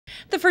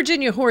The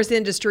Virginia horse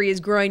industry is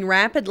growing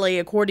rapidly,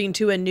 according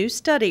to a new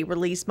study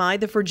released by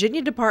the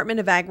Virginia Department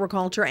of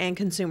Agriculture and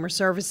Consumer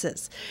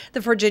Services.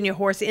 The Virginia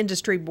Horse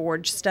Industry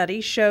Board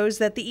study shows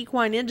that the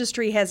equine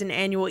industry has an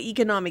annual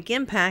economic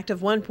impact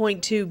of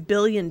 $1.2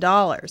 billion.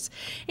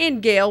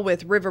 And Gail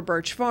with River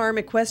Birch Farm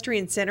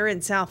Equestrian Center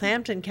in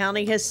Southampton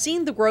County has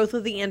seen the growth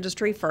of the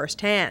industry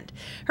firsthand.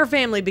 Her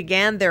family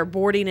began their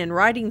boarding and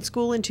riding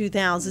school in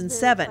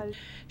 2007.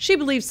 She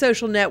believes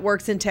social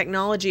networks and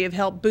technology have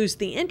helped boost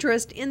the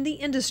interest in the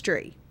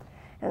industry.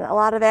 And a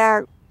lot of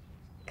our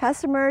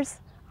customers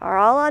are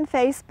all on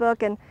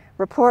Facebook and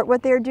report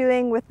what they're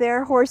doing with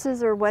their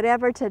horses or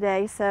whatever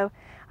today. So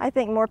I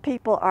think more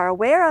people are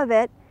aware of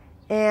it,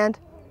 and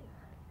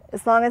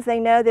as long as they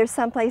know there's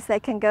someplace they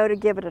can go to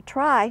give it a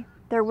try,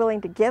 they're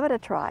willing to give it a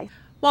try.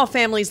 While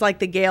families like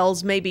the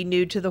Gales may be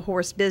new to the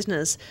horse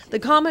business, the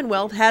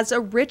Commonwealth has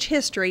a rich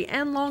history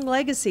and long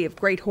legacy of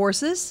great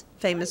horses,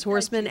 famous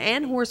horsemen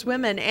and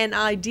horsewomen, and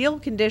ideal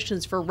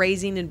conditions for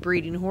raising and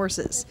breeding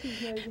horses.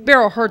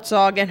 Beryl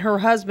Herzog and her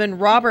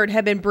husband Robert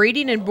have been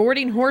breeding and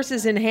boarding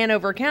horses in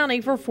Hanover County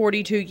for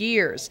 42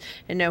 years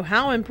and know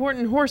how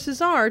important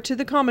horses are to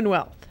the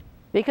Commonwealth.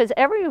 Because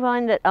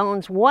everyone that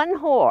owns one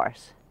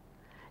horse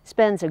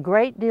spends a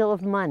great deal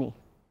of money,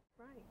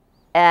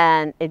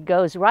 and it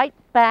goes right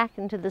back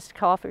into the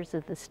coffers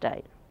of the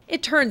state.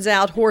 It turns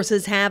out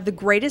horses have the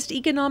greatest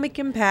economic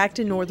impact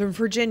in Northern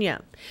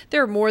Virginia.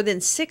 There are more than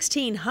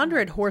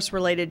 1,600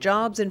 horse-related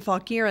jobs in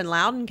Fauquier and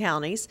Loudoun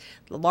counties.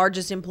 The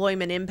largest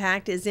employment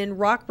impact is in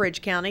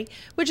Rockbridge County,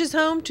 which is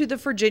home to the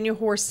Virginia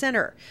Horse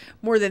Center.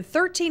 More than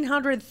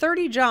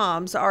 1,330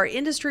 jobs are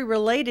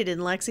industry-related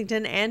in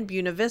Lexington and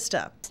Buena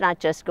Vista. It's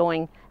not just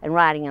going and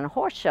riding in a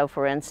horse show,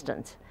 for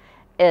instance.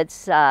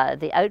 It's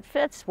the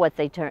outfits,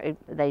 they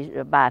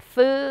buy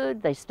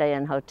food, they stay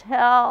in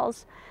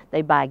hotels,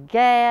 they buy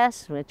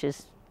gas, which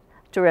is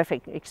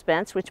terrific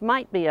expense, which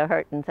might be a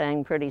hurting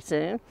thing pretty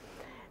soon.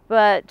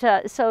 But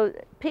so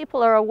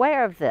people are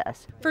aware of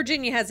this.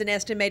 Virginia has an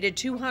estimated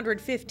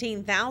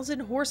 215,000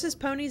 horses,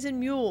 ponies, and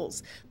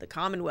mules. The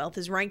Commonwealth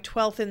is ranked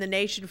 12th in the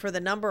nation for the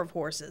number of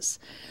horses.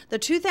 The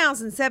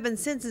 2007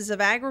 Census of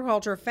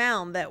Agriculture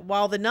found that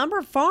while the number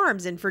of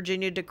farms in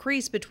Virginia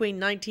decreased between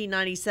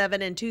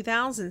 1997 and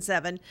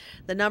 2007,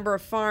 the number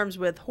of farms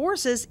with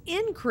horses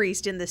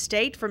increased in the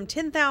state from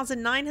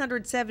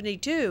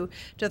 10,972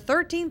 to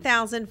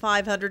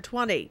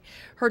 13,520.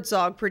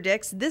 Herzog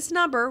predicts this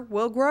number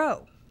will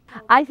grow.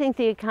 I think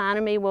the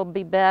economy will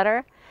be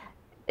better.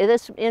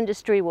 This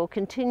industry will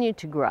continue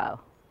to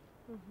grow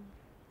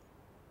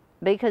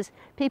because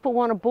people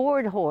want to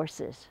board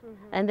horses,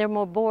 and there are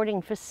more boarding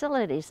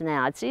facilities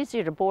now. It's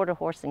easier to board a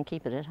horse than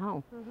keep it at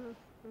home.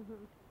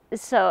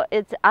 So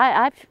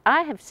I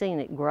have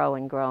seen it grow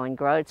and grow and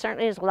grow. It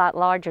certainly is a lot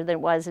larger than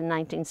it was in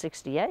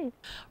 1968.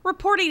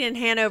 Reporting in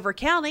Hanover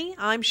County,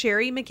 I'm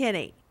Sherry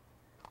McKinney.